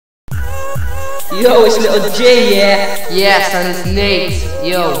Yo, it's Little J, yeah? Yes, and it's Nate.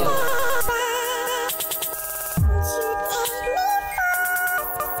 Yo.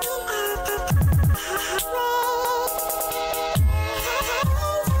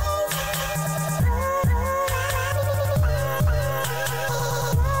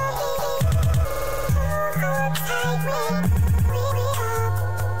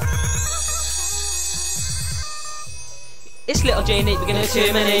 It's Little J and Nate, we're gonna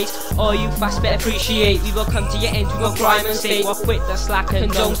terminate. All you fast better appreciate. We will come to your end, we will grime and say, well, quit the slack and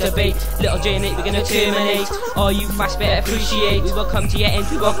don't debate. Little J and Nate, we're gonna terminate. All you fast better appreciate. We will come to your end,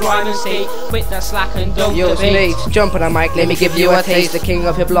 we will grime and say, quit the slack and don't Yo, debate. it's Nate, jump on the mic, let me give you a taste. The king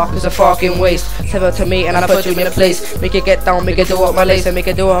of your block is a fucking waste. Step up to me and I put you in a place. Make it get down, make it do up my lace, and make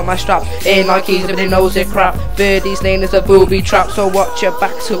it do up my strap. Ain't like keys if they knows it crap. Birdie's lane is a booby trap, so watch your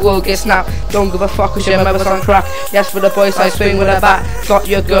back so we'll get snapped. Don't give a fuck cause your mother's on crack. Yes, for the boys I swing with a bat. Got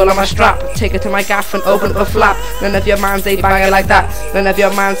your girl on my strap. Take it to my gaff and open up a flap. None of your mans ain't banging like that. None of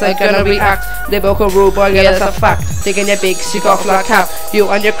your mans ain't gonna react. Lyrical rude boy, yeah, that's a fact. Taking your big cigar flat cap. You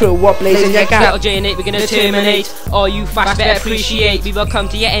and your crew, what blazing your gap. Little J and Nate, we're gonna terminate. All you fast better appreciate. We will come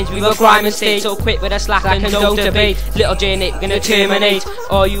to your ends, we will grime and stay. So quit with the slack and don't debate. Little J and Nate, we're gonna terminate.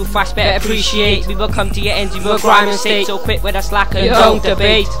 All you fast better appreciate. We will come to your ends, we will grime and stay. So quit with the slack and don't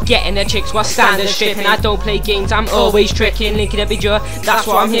debate. Getting the chicks was standard stripping. I don't play games, I'm always tricking. Linking up with you, that's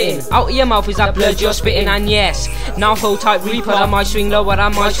what I'm hitting. Out of your mouth is that blood you're spitting. And yes, now hold tight reaper. I might swing lower, I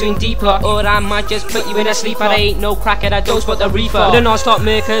might swing deeper, or I might just put you in a sleeper. I ain't no cracker that don't spot the reefer. The non-stop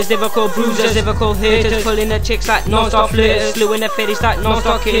merkers, lyrical bruisers, lyrical haters, pulling the chicks like non-stop flirters, slewing the fitties like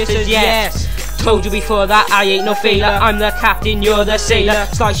non-stop kissers. Yes, told you before that I ain't no failure. I'm the captain, you're the sailor.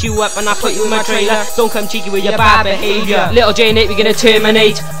 Slice you up and I put you in my trailer. Don't come cheeky with your bad behaviour. Little J and Nate, we're gonna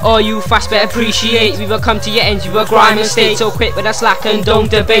terminate. All you fast better appreciate. We will come to your ends, you will grime and stay. So quit with the slack and don't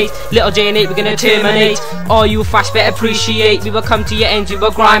debate. Little J and Nate, we're gonna terminate. All you fast better appreciate. We will come to your ends, you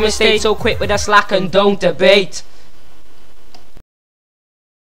will grime and stay. So quit with the slack and don't debate.